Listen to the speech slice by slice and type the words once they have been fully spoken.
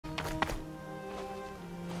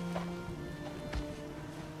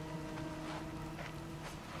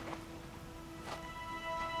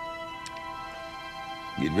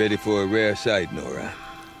Get ready for a rare sight, Nora.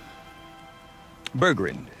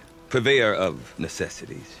 Bergrand, purveyor of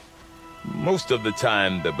necessities. Most of the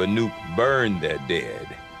time, the Banuk burn their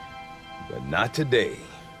dead. But not today.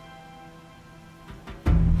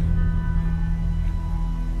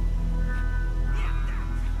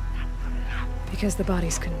 Because the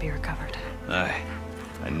bodies couldn't be recovered. Aye,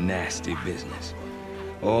 a nasty business.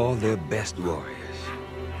 All their best warriors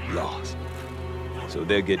lost. So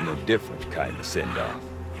they're getting a different kind of send-off.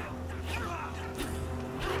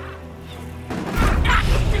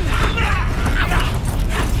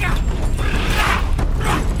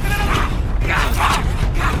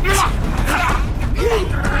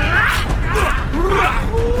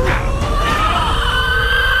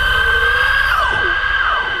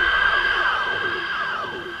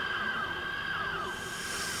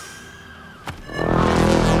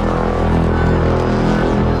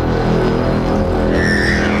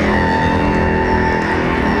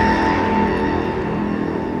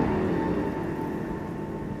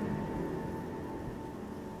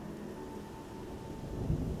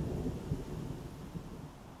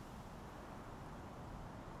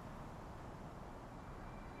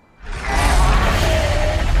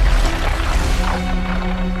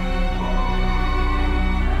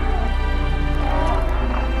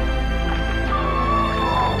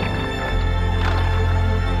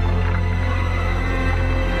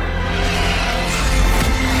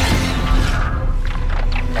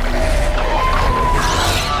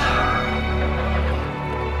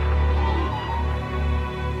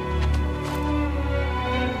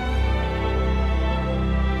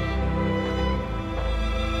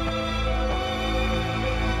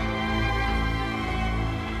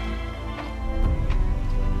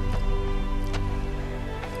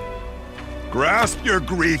 Grasp your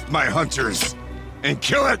grief, my hunters, and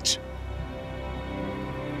kill it!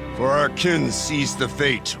 For our kin sees the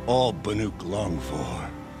fate all Banuk long for.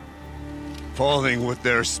 Falling with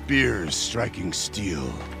their spears striking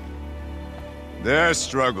steel. Their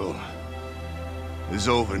struggle is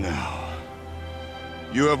over now.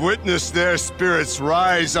 You have witnessed their spirits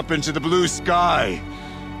rise up into the blue sky,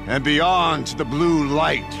 and beyond to the blue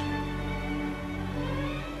light.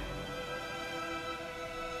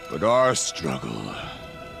 But our struggle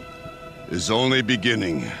is only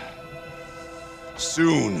beginning.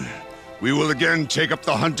 Soon, we will again take up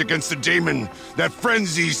the hunt against the daemon that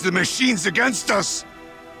frenzies the machines against us.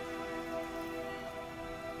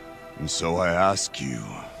 And so I ask you,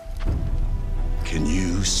 can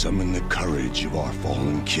you summon the courage of our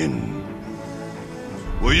fallen kin?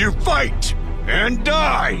 Will you fight and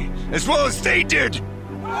die as well as they did?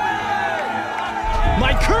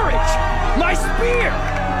 My courage! My spear!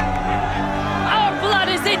 Our blood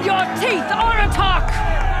is in your teeth, Aratak!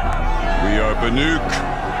 We are Banuk.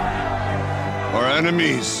 Our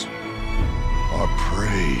enemies are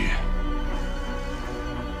prey.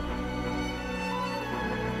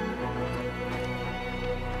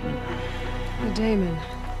 The daemon.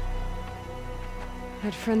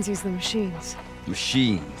 That frenzies the machines.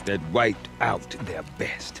 Machines that wiped out their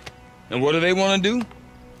best. And what do they want to do?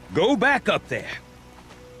 Go back up there.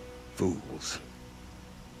 Fools.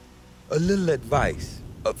 A little advice,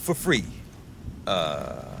 for free.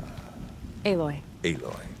 Aloy.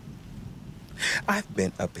 Aloy. I've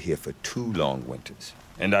been up here for 2 long winters,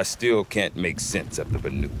 and I still can't make sense of the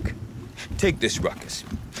Banuk. Take this ruckus.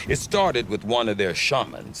 It started with one of their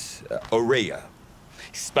shamans, Ourea,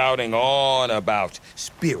 spouting on about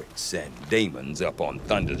spirits and daemons up on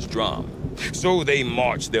Thunder's drum. So they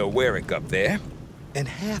marched their Warwick up there, and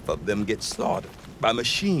half of them get slaughtered by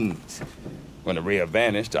machines. When Ourea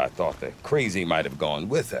vanished, I thought the crazy might have gone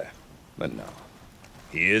with her. But no.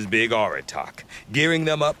 Here's Big Aratak, gearing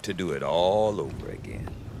them up to do it all over again.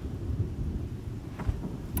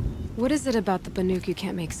 What is it about the Banuk you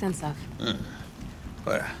can't make sense of?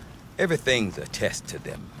 Well, everything's a test to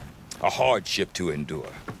them. A hardship to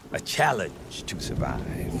endure. A challenge to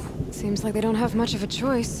survive. Seems like they don't have much of a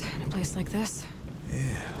choice in a place like this.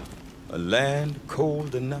 Yeah. A land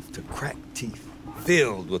cold enough to crack teeth.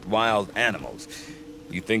 Filled with wild animals.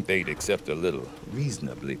 You think they'd accept a little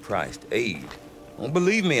reasonably priced aid. Don't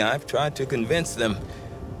believe me, I've tried to convince them.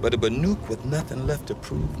 But a Banuk with nothing left to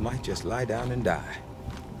prove might just lie down and die.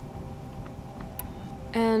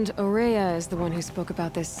 And Ourea is the one who spoke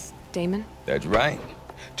about this daemon? That's right.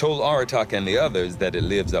 Told Aratak and the others that it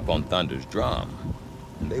lives up on Thunder's drum.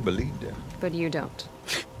 And they believed him. But you don't.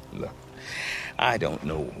 Look, I don't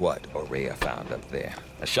know what Ourea found up there.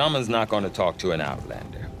 A shaman's not going to talk to an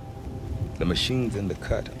outlander. The machines in the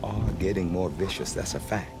cut are getting more vicious, that's a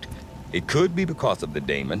fact. It could be because of the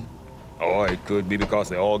daemon, Or it could be because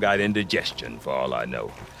they all got indigestion, for all I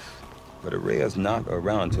know. But Araya's not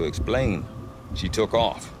around to explain. She took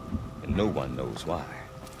off, and no one knows why.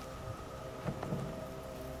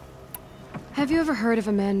 Have you ever heard of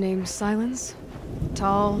a man named Silence?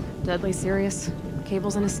 Tall, deadly serious,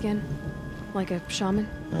 cables in his skin, like a shaman?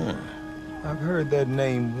 I've heard that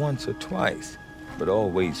name once or twice, but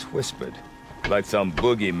always whispered, like some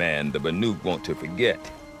boogeyman the Banuk want to forget.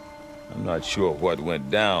 I'm not sure what went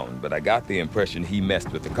down, but I got the impression he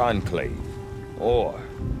messed with the Conclave. Or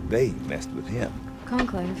they messed with him.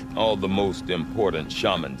 Conclave? All the most important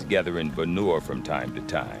shamans gather in Banur from time to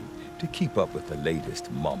time to keep up with the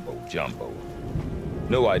latest mumbo-jumbo.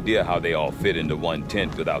 No idea how they all fit into one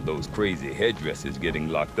tent without those crazy headdresses getting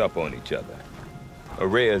locked up on each other.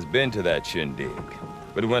 Araya's been to that shindig,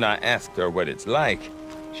 but when I asked her what it's like,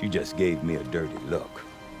 she just gave me a dirty look.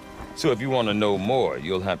 So if you want to know more,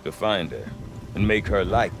 you'll have to find her and make her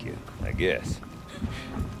like you, I guess.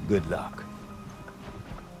 Good luck.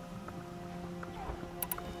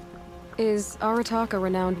 Is Aratak a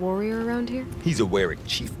renowned warrior around here? He's a Werik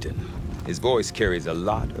chieftain. His voice carries a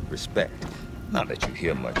lot of respect. Not that you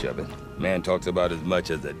hear much of it. Man talks about as much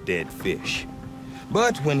as a dead fish.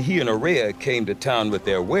 But when he and Araya came to town with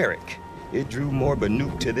their Werik, it drew more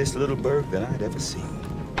Banuk to this little burg than I'd ever seen.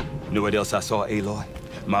 Know what else I saw, Aloy?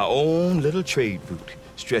 My own little trade route,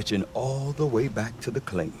 stretching all the way back to the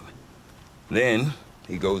claim. Then,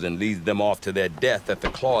 he goes and leads them off to their death at the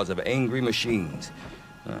claws of angry machines.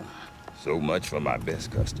 So much for my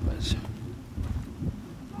best customers.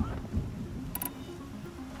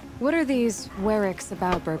 What are these Weriks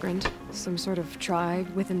about, Bergrand? Some sort of tribe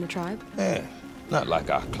within the tribe? Not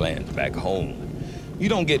like our clans back home. You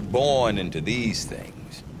don't get born into these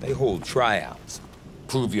things. They hold tryouts.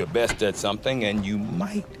 Prove your best at something and you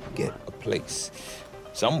might get a place.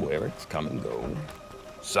 Some Weriks come and go.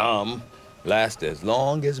 Some last as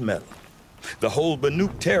long as metal. The whole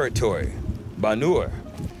Banuk territory, Banur,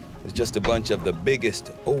 is just a bunch of the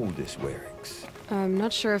biggest, oldest Weriks. I'm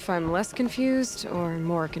not sure if I'm less confused or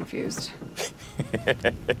more confused.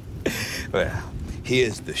 Well,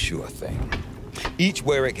 here's the sure thing. Each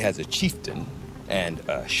Werik has a chieftain and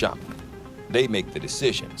a shaman. They make the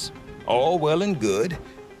decisions. All well and good,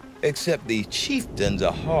 except the chieftains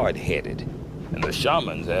are hard-headed, and the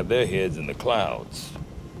shamans have their heads in the clouds.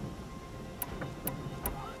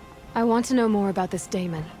 I want to know more about this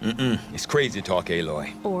daemon. It's crazy talk,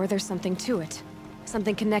 Aloy. Or there's something to it.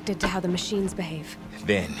 Something connected to how the machines behave.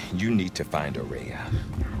 Then you need to find Araya.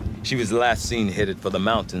 She was last seen headed for the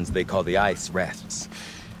mountains they call the Ice Rasps.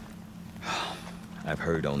 I've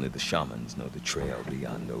heard only the shamans know the trail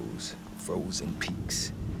beyond those frozen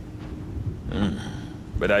peaks.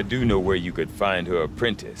 But I do know where you could find her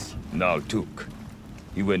apprentice, Naltuk.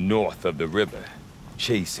 He went north of the river,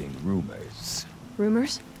 chasing rumors.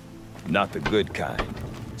 Rumors? Not the good kind.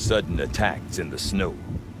 Sudden attacks in the snow.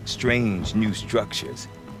 Strange new structures.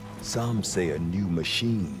 Some say a new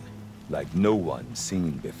machine, like no one's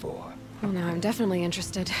seen before. Well, now I'm definitely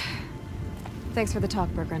interested. Thanks for the talk,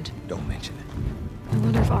 Bergrand. Don't mention it. I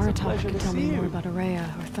wonder if Aratak can tell me more about Araya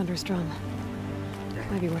or Thunderstrom.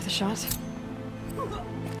 Might be worth a shot.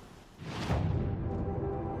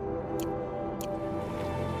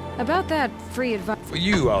 About that free advice... For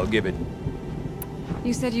you, I'll give it.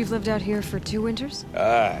 You said you've lived out here for 2 winters?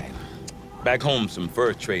 Aye. Back home, some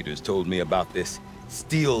fur traders told me about this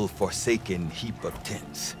steel-forsaken heap of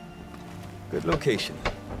tents. Good location.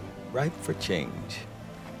 Ripe for change.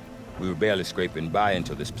 We were barely scraping by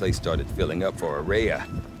until this place started filling up for Araya.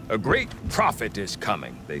 A great prophet is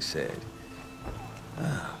coming, they said.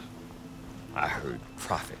 I heard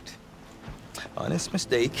prophet. Honest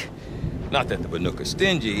mistake. Not that the Banuk are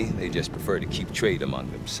stingy, they just prefer to keep trade among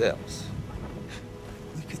themselves.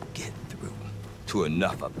 We could get through to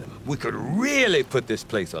enough of them. We could really put this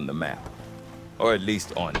place on the map. Or at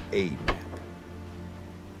least on a map.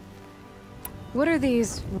 What are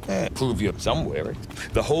these... Prove you somewhere.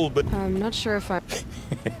 The whole I'm not sure if I...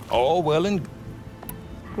 all well and...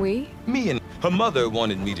 We? Me and her mother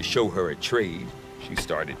wanted me to show her a trade. She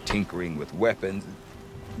started tinkering with weapons.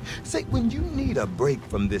 Say, when you need a break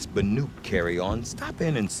from this Banuk carry-on, stop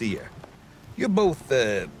in and see her. You're both,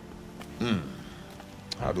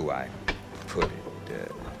 how do I put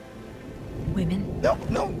it? Women?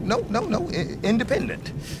 No.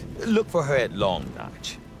 Independent. Look for her at Long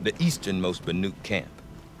Notch, the easternmost Banuk camp.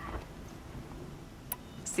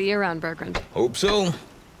 See you around, Bergrand. Hope so.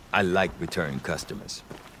 I like return customers.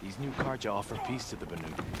 These new Carja offer peace to the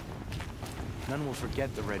Banuk. None will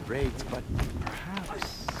forget the Red Raids, but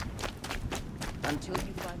perhaps... Until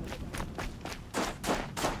you find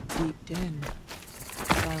Deep den.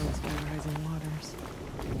 silenced by rising waters.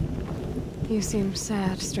 You seem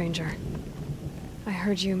sad, stranger. I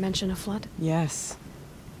heard you mention a flood? Yes.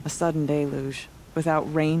 A sudden deluge,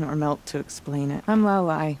 without rain or melt to explain it. I'm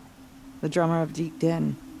Lalai, the drummer of Deep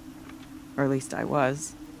Din. Or at least I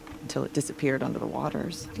was, until it disappeared under the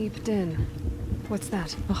waters. Deep Din. What's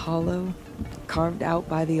that? A hollow, carved out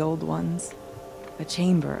by the old ones. A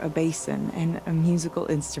chamber, a basin, and a musical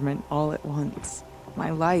instrument all at once.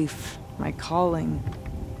 My life, my calling.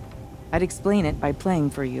 I'd explain it by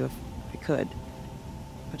playing for you if I could.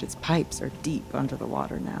 But its pipes are deep under the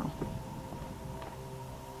water now.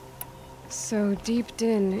 So Deep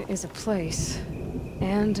Din is a place,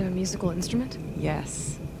 and a musical instrument?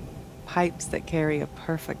 Yes. Pipes that carry a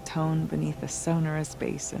perfect tone beneath a sonorous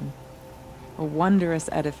basin. A wondrous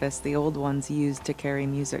edifice the old ones used to carry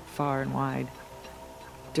music far and wide.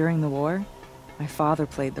 During the war, my father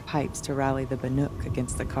played the pipes to rally the Banuk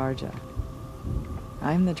against the Carja.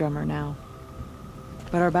 I'm the drummer now.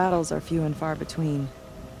 But our battles are few and far between.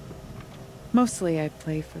 Mostly I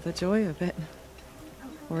play for the joy of it.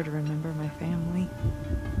 Or to remember my family.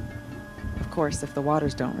 Of course, if the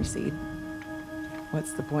waters don't recede,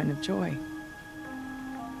 what's the point of joy?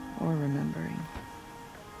 Or remembering?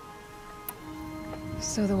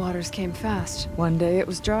 So the waters came fast. One day it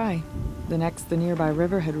was dry. The next, the nearby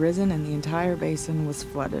river had risen and the entire basin was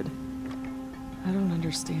flooded. I don't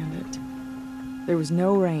understand it. There was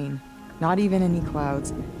no rain, not even any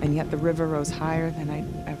clouds, and yet the river rose higher than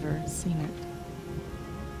I'd ever seen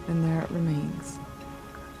it. And there it remains.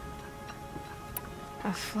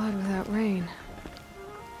 A flood without rain.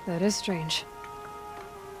 That is strange.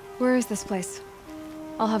 Where is this place?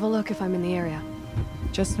 I'll have a look if I'm in the area.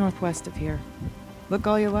 Just northwest of here. Look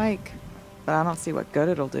all you like, but I don't see what good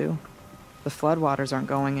it'll do. The floodwaters aren't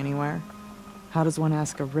going anywhere. How does one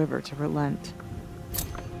ask a river to relent?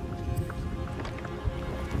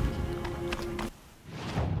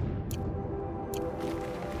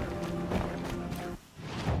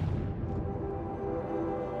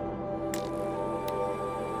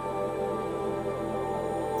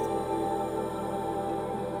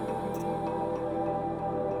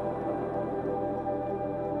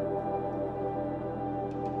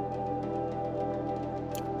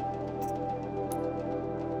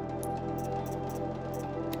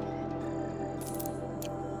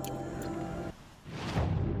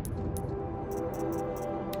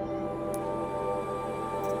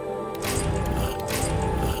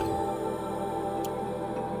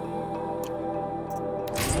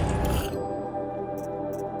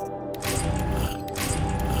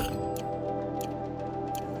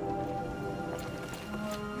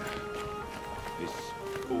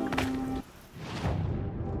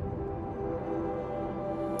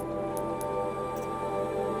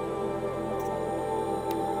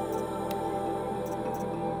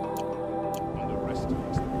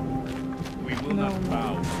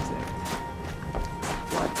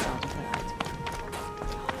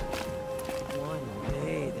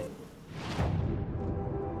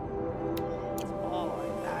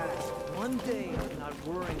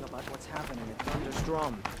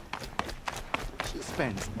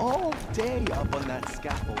 Spends all day up on that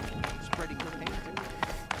scaffold, spreading the paint.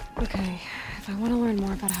 Okay, if I want to learn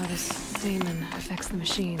more about how this daemon affects the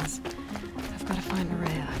machines, I've got to find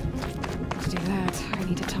Maria. To do that, I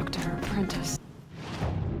need to talk to her apprentice.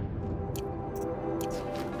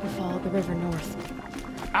 We followed the river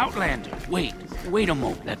north. Outlander, wait a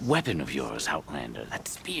moment. That weapon of yours, Outlander, that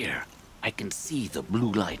spear. I can see the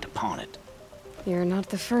blue light upon it. You're not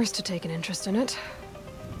the first to take an interest in it.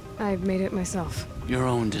 I've made it myself. Your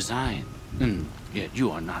own design? And yet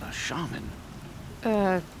you are not a shaman.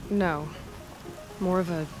 No. More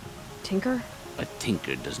of a tinker? A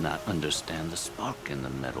tinker does not understand the spark in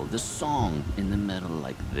the metal, the song in the metal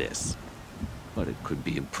like this. But it could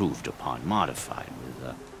be improved upon, modified with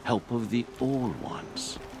the help of the old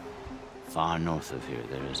ones. Far north of here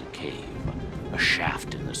there is a cave, a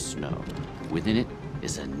shaft in the snow. Within it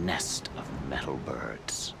is a nest of metal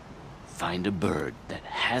birds. Find a bird that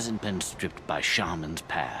hasn't been stripped by shamans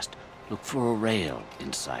past. Look for a rail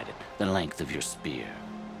inside it, the length of your spear.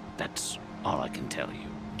 That's all I can tell you.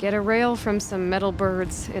 Get a rail from some metal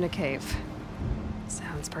birds in a cave.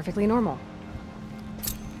 Sounds perfectly normal.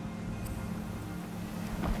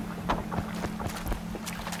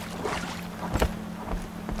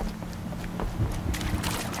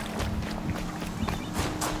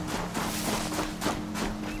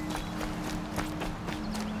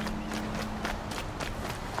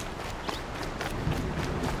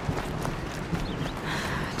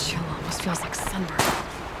 Feels like sunburn.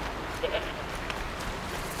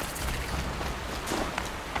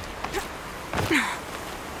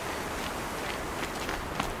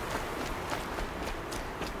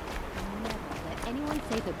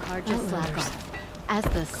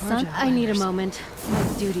 car I need a jetliners. moment.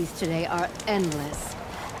 My duties today are endless.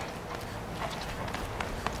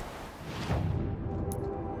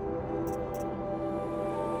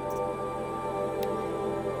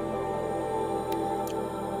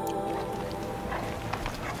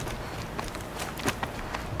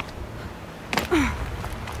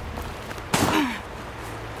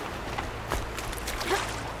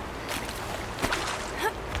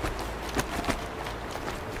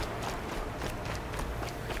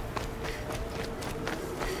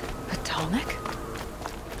 Potomac?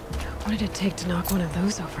 What did it take to knock one of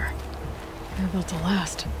those over? They're built to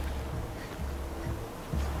last.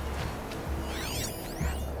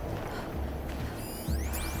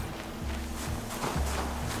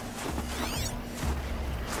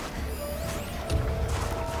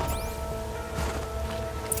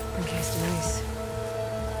 Encased in ice.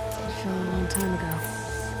 It fell a long time ago.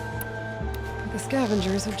 But the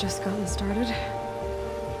scavengers have just gotten started.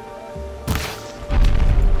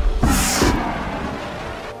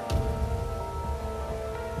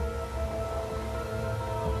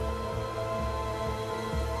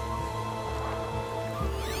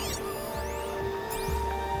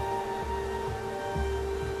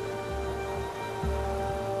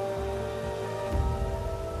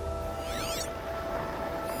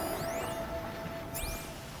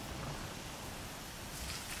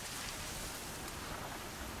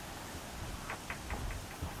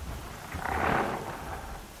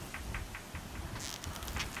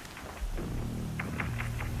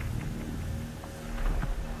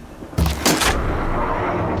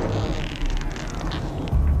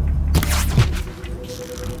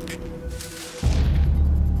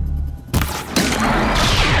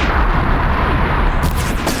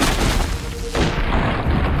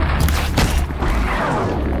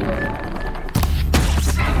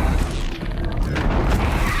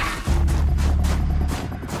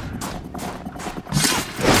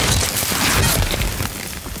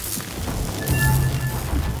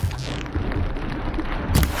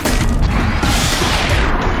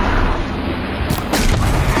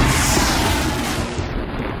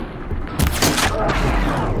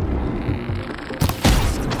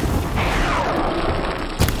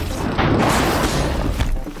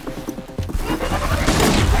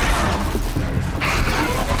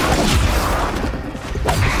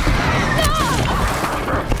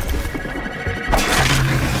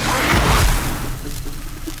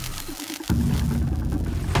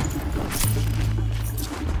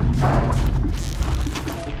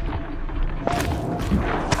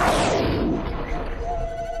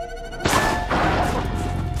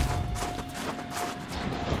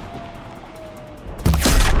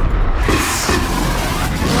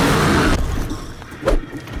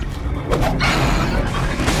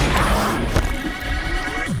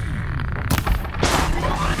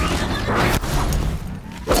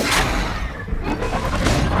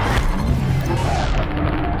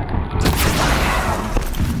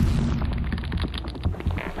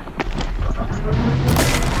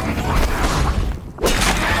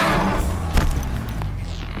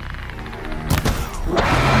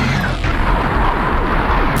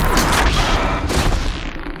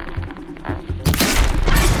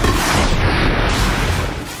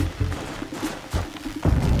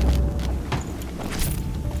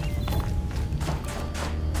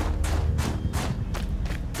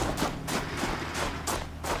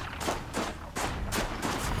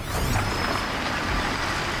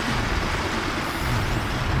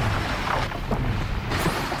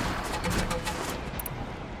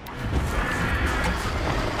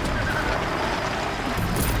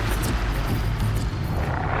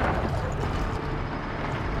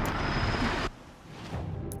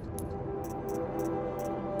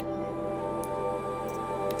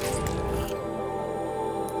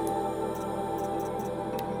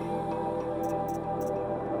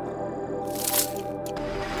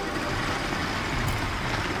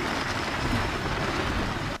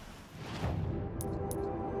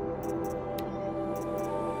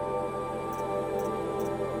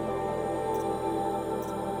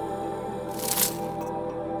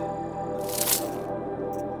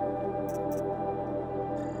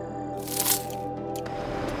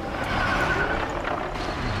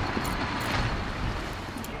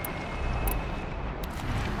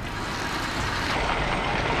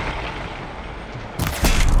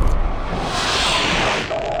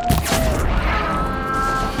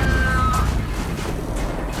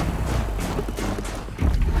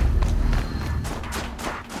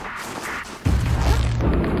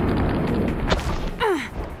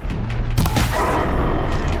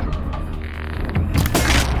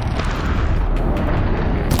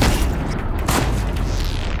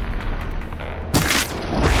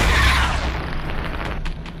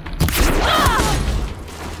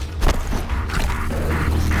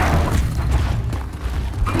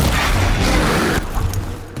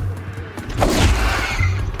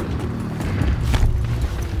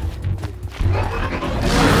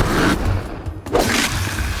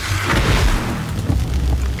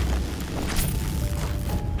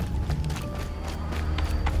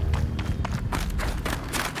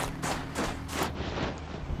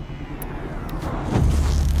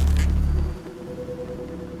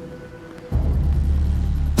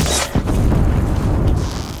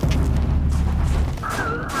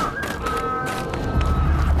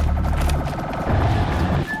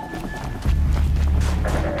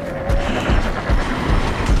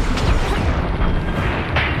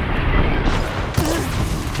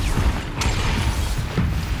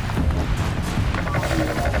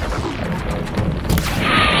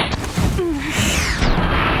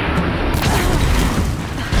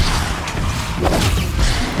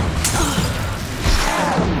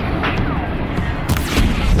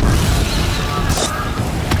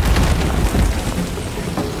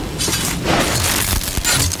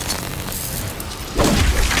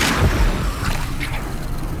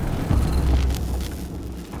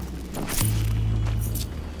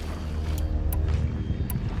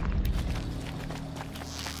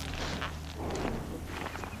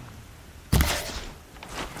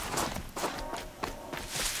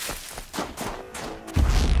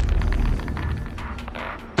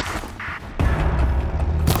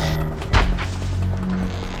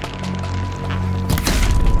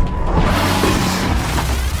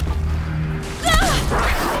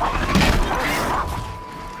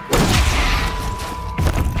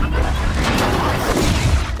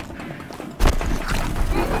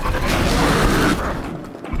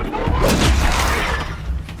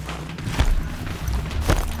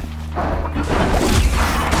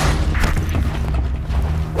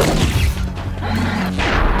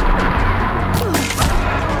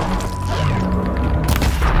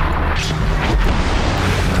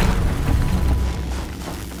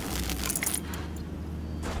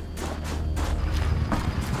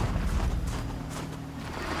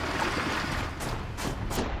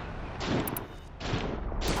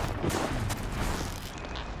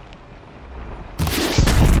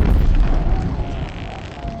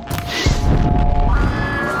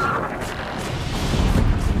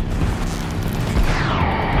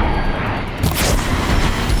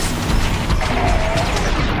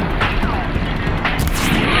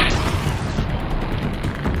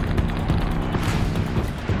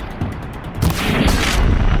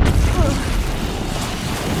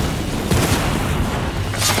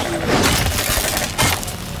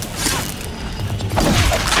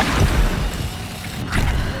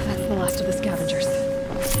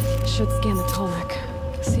 should scan the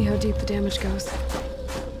Tolmec. See how deep the damage goes.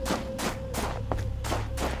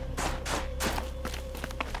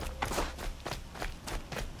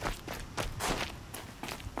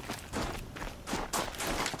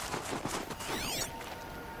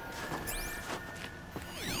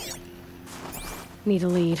 Need a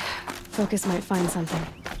lead. Focus might find something.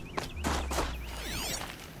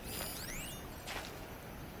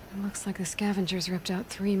 It looks like the scavengers ripped out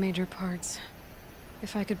 3 major parts.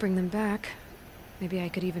 If I could bring them back, maybe I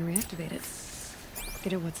could even reactivate it.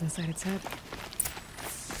 Get at what's inside its head.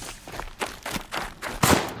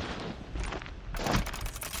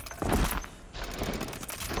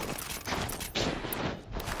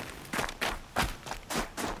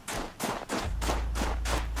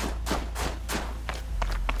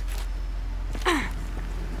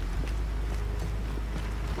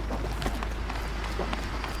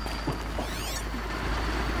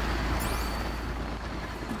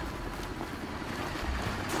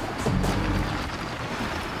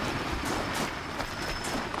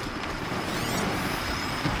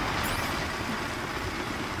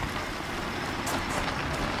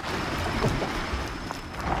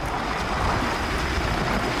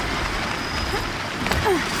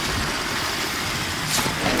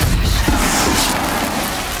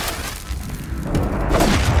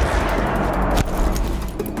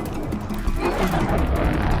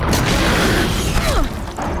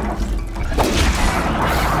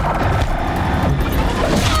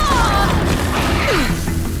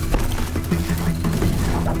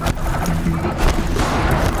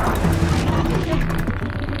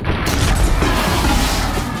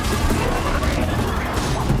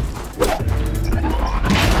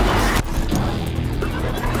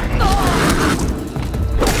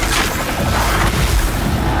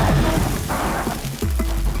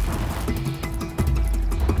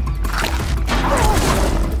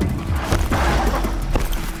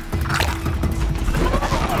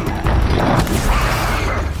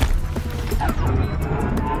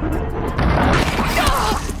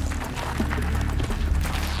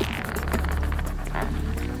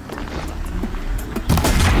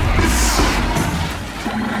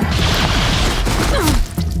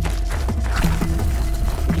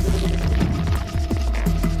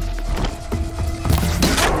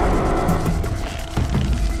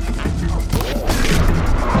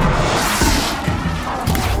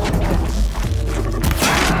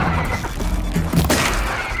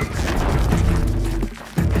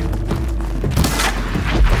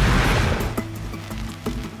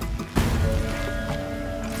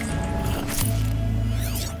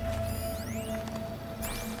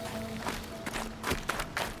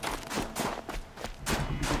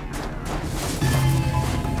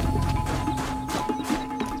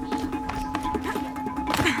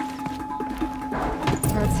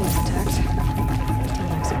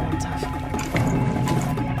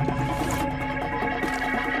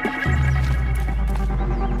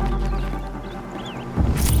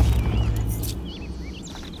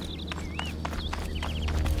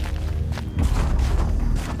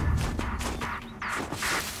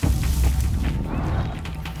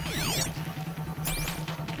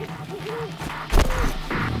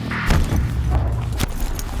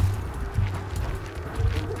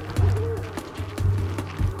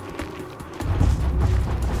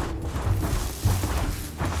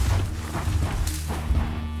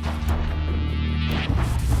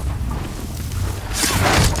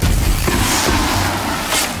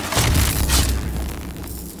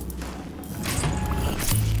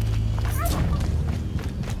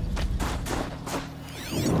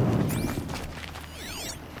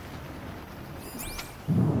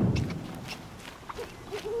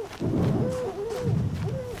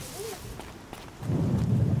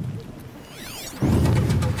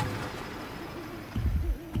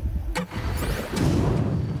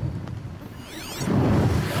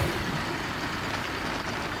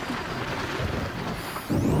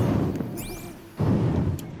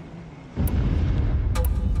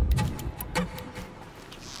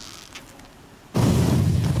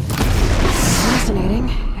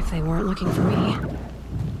 Looking for me.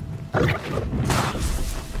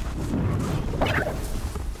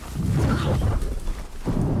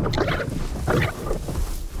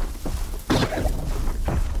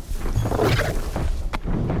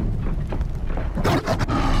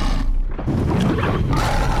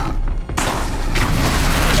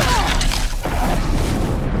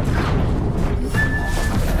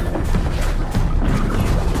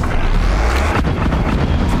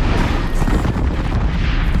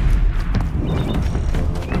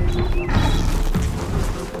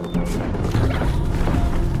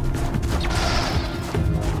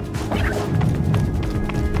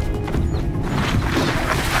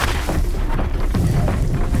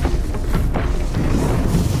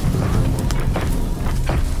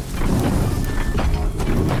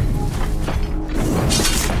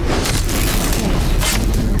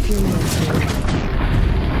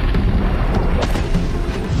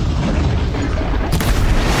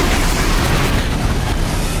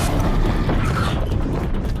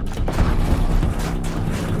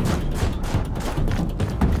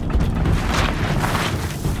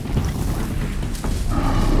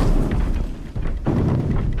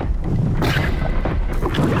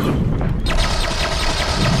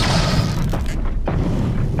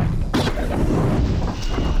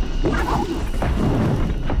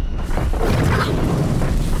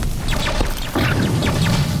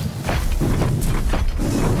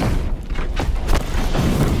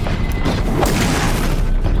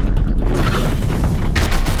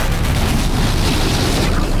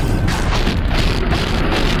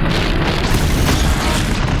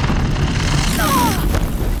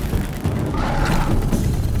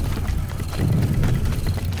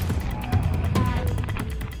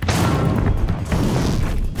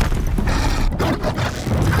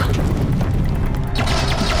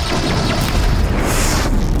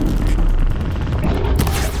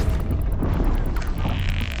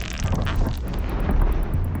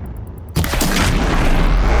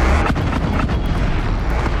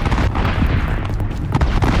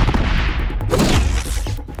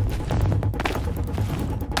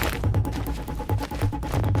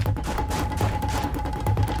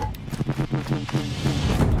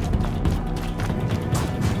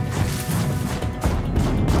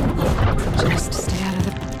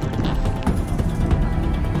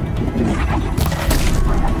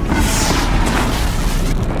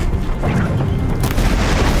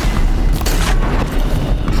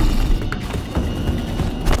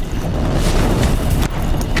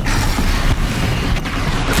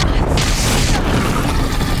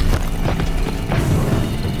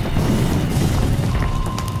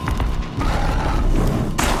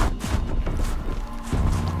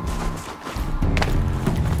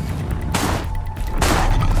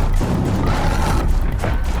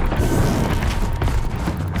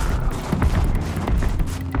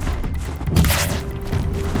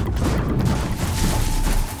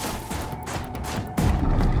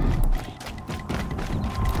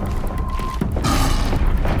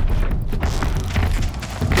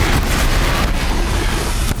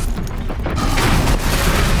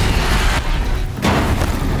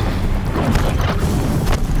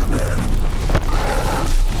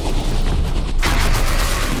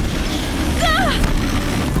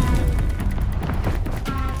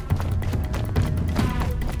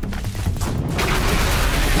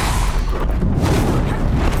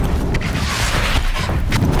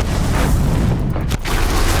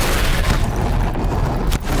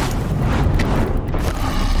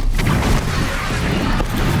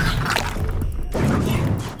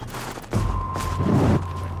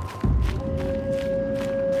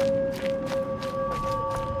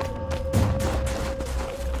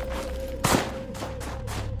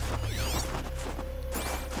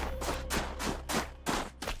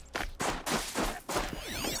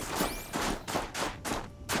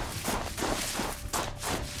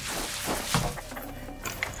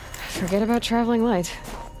 Forget about traveling light.